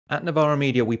At Novara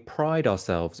Media, we pride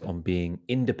ourselves on being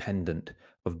independent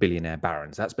of billionaire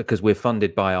barons. That's because we're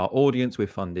funded by our audience, we're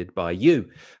funded by you.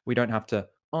 We don't have to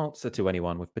answer to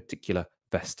anyone with particular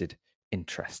vested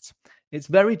interests. It's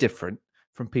very different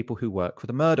from people who work for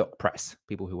the Murdoch press,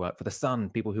 people who work for The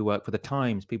Sun, people who work for the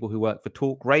Times, people who work for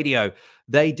talk radio.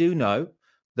 They do know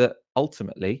that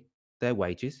ultimately their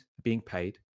wages are being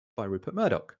paid by Rupert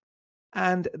Murdoch.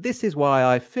 And this is why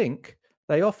I think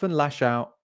they often lash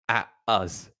out at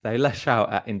us. They lash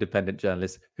out at independent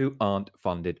journalists who aren't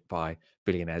funded by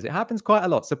billionaires. It happens quite a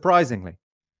lot, surprisingly.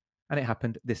 And it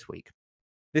happened this week.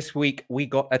 This week, we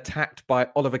got attacked by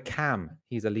Oliver Kamm.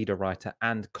 He's a leader writer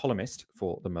and columnist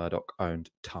for the Murdoch-owned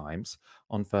Times.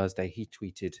 On Thursday, he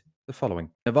tweeted the following: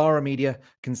 Novara Media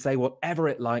can say whatever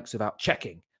it likes without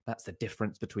checking. That's the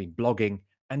difference between blogging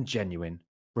and genuine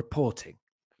reporting.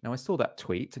 Now, I saw that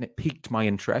tweet and it piqued my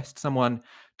interest. Someone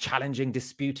challenging,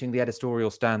 disputing the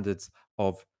editorial standards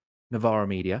of Novara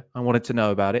Media. I wanted to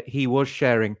know about it. He was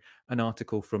sharing an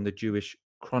article from the Jewish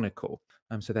Chronicle.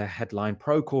 So their headline,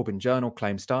 Pro-Corbyn Journal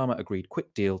claims Starmer agreed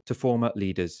quick deal to former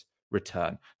leaders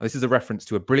return. Now, this is a reference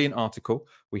to a brilliant article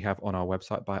we have on our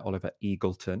website by Oliver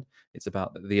Eagleton. It's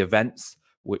about the events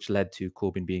which led to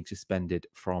Corbyn being suspended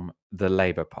from the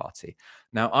Labour Party.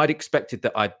 Now, I'd expected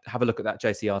that I'd have a look at that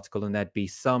JC article and there'd be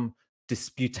some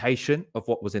disputation of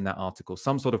what was in that article,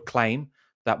 some sort of claim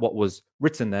that what was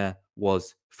written there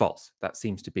was false. That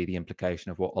seems to be the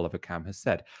implication of what Oliver Kamm has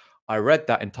said. I read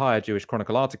that entire Jewish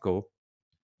Chronicle article.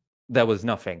 There was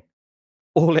nothing.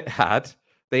 All it had,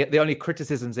 the only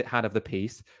criticisms it had of the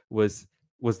piece was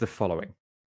the following.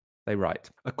 They write,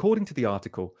 according to the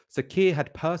article, Sir Keir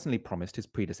had personally promised his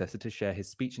predecessor to share his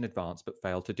speech in advance, but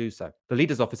failed to do so. The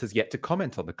leader's office has yet to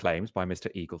comment on the claims by Mr.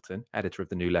 Eagleton, editor of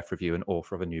the New Left Review and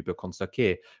author of a new book on Sir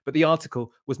Keir, but the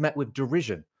article was met with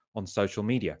derision on social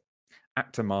media.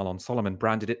 Actor Marlon Solomon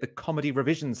branded it the comedy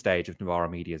revision stage of Novara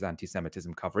Media's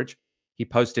anti-Semitism coverage. He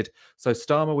posted, so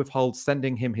Starmer withholds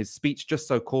sending him his speech just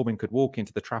so Corbyn could walk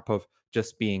into the trap of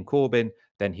just being Corbyn,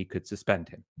 then he could suspend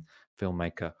him.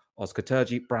 Filmmaker Oscar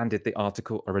Turgi branded the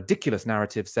article a ridiculous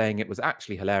narrative, saying it was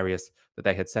actually hilarious that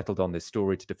they had settled on this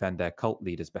story to defend their cult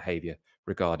leader's behavior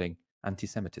regarding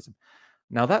anti-Semitism.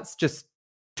 Now, that's just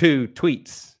two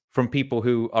tweets from people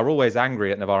who are always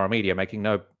angry at Novara Media, making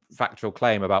no factual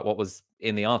claim about what was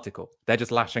in the article. They're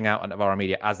just lashing out at Novara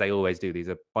Media, as they always do. These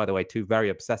are, by the way, two very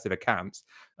obsessive accounts.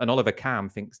 And Oliver Kamm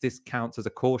thinks this counts as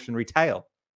a cautionary tale.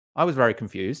 I was very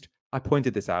confused. I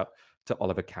pointed this out to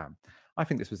Oliver Kamm. I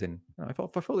think this was I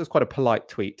thought it was quite a polite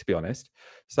tweet, to be honest.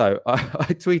 So I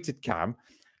tweeted Kamm,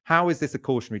 how is this a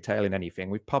cautionary tale in anything?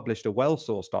 We've published a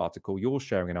well-sourced article. You're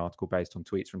sharing an article based on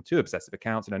tweets from two obsessive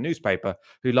accounts in a newspaper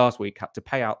who last week had to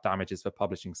pay out damages for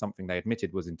publishing something they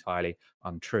admitted was entirely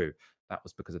untrue. That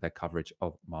was because of their coverage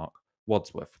of Mark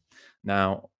Wadsworth.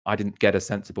 Now, I didn't get a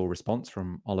sensible response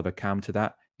from Oliver Kamm to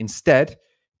that. Instead,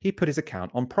 he put his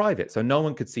account on private. So no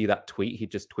one could see that tweet he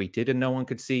just tweeted, and no one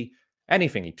could see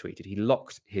anything he tweeted. He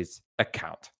locked his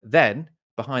account. Then,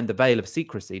 behind the veil of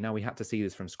secrecy, now we had to see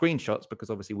this from screenshots because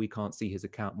obviously we can't see his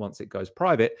account once it goes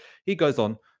private, he goes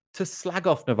on to slag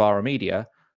off Novara Media.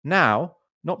 Now,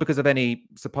 not because of any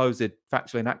supposed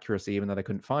factual inaccuracy, even though they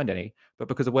couldn't find any, but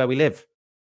because of where we live.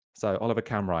 So Oliver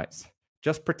Kamm writes,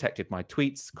 just protected my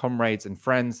tweets, comrades and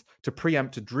friends to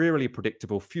preempt a drearily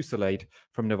predictable fusillade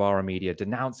from Novara Media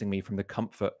denouncing me from the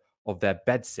comfort of their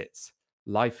bedsits.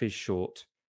 Life is short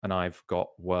and I've got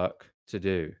work to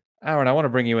do. Aaron, I want to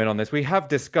bring you in on this. We have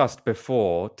discussed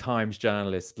before Times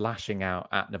journalists lashing out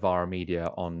at Novara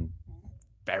Media on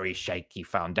very shaky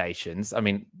foundations. I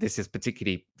mean, this is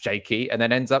particularly shaky and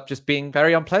then ends up just being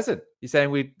very unpleasant. You're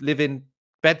saying we live in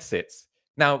bedsits.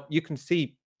 Now, you can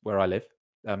see where I live.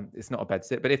 It's not a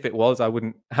bedsit, but if it was, I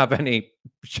wouldn't have any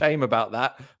shame about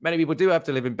that. Many people do have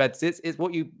to live in bedsits. It's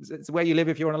where you live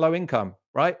if you're on a low income,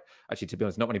 right? Actually, to be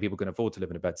honest, not many people can afford to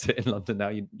live in a bedsit in London now.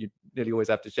 You nearly always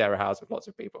have to share a house with lots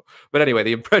of people. But anyway,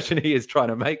 the impression he is trying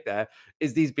to make there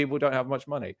is these people don't have much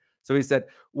money. So he said,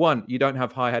 one, you don't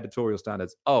have high editorial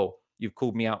standards. Oh, you've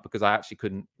called me out because I actually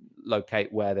couldn't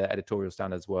locate where the editorial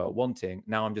standards were wanting.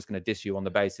 Now I'm just going to diss you on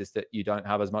the basis that you don't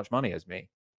have as much money as me.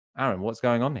 Aaron, what's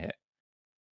going on here?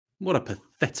 What a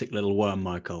pathetic little worm,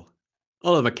 Michael.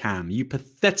 Oliver Kamm, you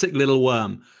pathetic little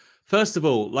worm. First of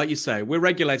all, like you say, we're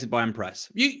regulated by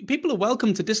Impress. People are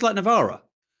welcome to dislike Novara.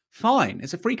 Fine,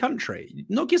 it's a free country.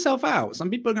 Knock yourself out. Some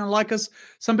people are going to like us.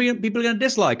 Some people are going to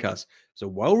dislike us. It's a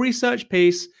well-researched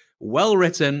piece,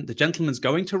 well-written. The gentleman's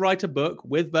going to write a book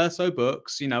with Verso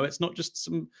Books. You know, it's not just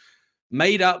some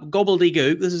made-up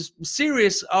gobbledygook. There's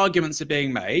serious arguments are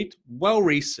being made,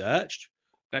 well-researched.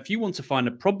 Now, if you want to find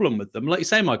a problem with them, like you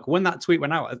say, Michael, when that tweet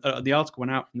went out, the article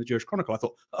went out from the Jewish Chronicle, I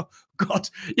thought, oh, God,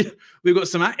 we've got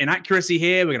some inaccuracy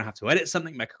here. We're going to have to edit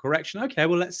something, make a correction. Okay,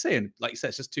 well, let's see. And like you said,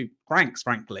 it's just two cranks,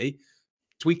 frankly,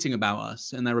 tweeting about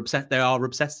us. And they are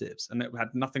obsessives. And it had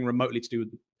nothing remotely to do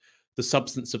with the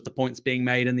substance of the points being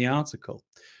made in the article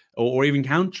or even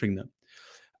countering them.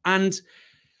 And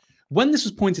when this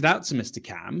was pointed out to Mr.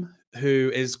 Kamm,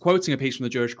 who is quoting a piece from the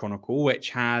Jewish Chronicle, which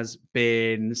has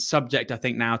been subject, I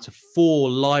think, now to 4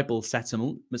 libel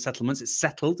settlements. It's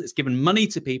settled. It's given money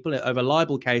to people over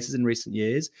libel cases in recent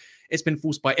years. It's been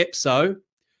forced by IPSO,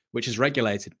 which is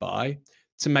regulated by,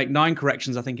 to make 9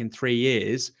 corrections, I think, in 3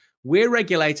 years. We're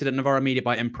regulated at Novara Media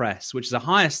by Impress, which is a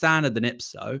higher standard than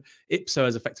IPSO. IPSO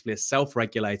is effectively a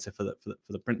self-regulator for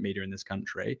the print media in this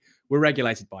country. We're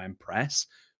regulated by Impress.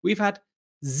 We've had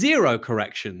 0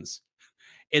 corrections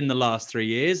in the last 3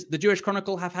 years. The Jewish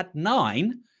Chronicle have had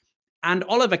 9. And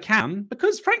Oliver Kamm,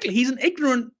 because frankly, he's an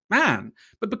ignorant man,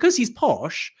 but because he's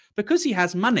posh, because he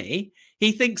has money,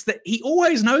 he thinks that he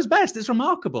always knows best. It's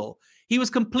remarkable. He was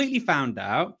completely found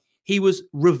out. He was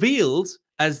revealed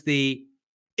as the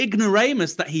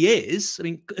ignoramus that he is. I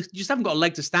mean, you just haven't got a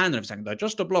leg to stand on of saying they're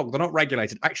just a blog, they're not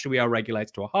regulated. Actually, we are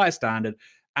regulated to a higher standard,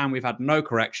 and we've had no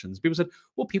corrections. People said,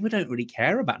 well, people don't really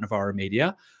care about Novara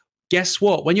Media. Guess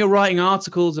what? When you're writing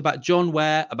articles about John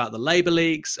Ware, about the Labour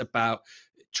leaks, about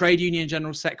trade union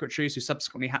general secretaries who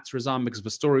subsequently had to resign because of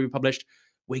a story we published,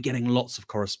 we're getting lots of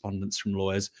correspondence from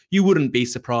lawyers. You wouldn't be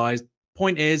surprised.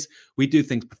 Point is, we do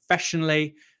things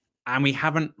professionally, and we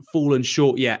haven't fallen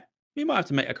short yet. We might have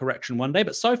to make a correction one day,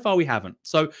 but so far we haven't.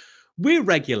 So we're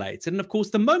regulated. And of course,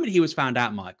 the moment he was found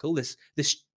out, Michael, this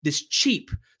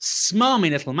cheap,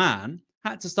 smarmy little man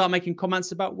had to start making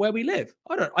comments about where we live.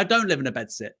 I don't live in a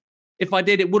bedsit. If I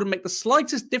did, it wouldn't make the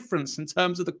slightest difference in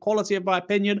terms of the quality of my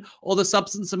opinion or the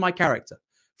substance of my character,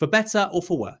 for better or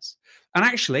for worse. And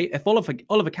actually, if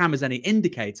Oliver Kamm is any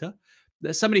indicator,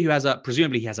 there's somebody who has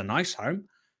presumably he has a nice home,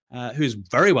 who's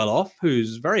very well off,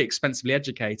 who's very expensively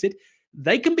educated.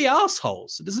 They can be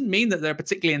assholes. It doesn't mean that they're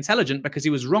particularly intelligent, because he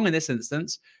was wrong in this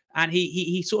instance. And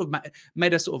he sort of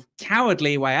made a sort of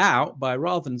cowardly way out by,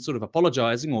 rather than sort of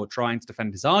apologizing or trying to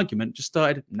defend his argument, just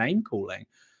started name calling.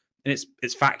 And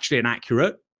it's factually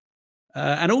inaccurate.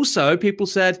 And also people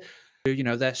said,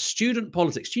 they're student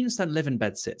politics. Students don't live in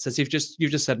bedsits, as you've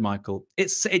just said, Michael.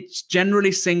 It's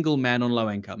generally single men on low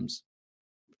incomes.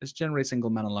 It's generally single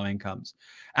men on low incomes.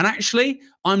 And actually,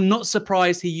 I'm not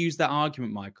surprised he used that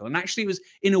argument, Michael. And actually, it was,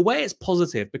 in a way, it's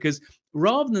positive, because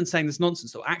rather than saying this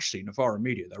nonsense, that actually, Novara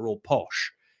Media, they're all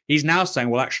posh, he's now saying,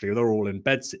 well, actually, they're all in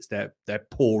bedsits. They're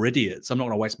poor idiots. I'm not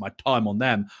going to waste my time on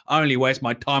them. I only waste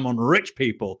my time on rich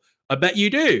people. I bet you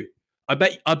do. I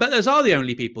bet those are the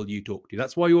only people you talk to.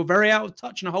 That's why you're very out of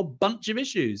touch on a whole bunch of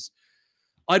issues.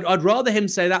 I'd rather him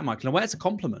say that, Michael, in a way it's a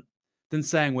compliment, than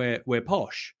saying we're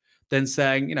posh, than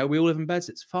saying, we all live in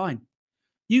bedsits. Fine.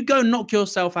 You go knock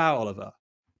yourself out, Oliver.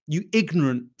 You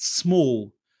ignorant,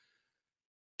 small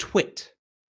twit.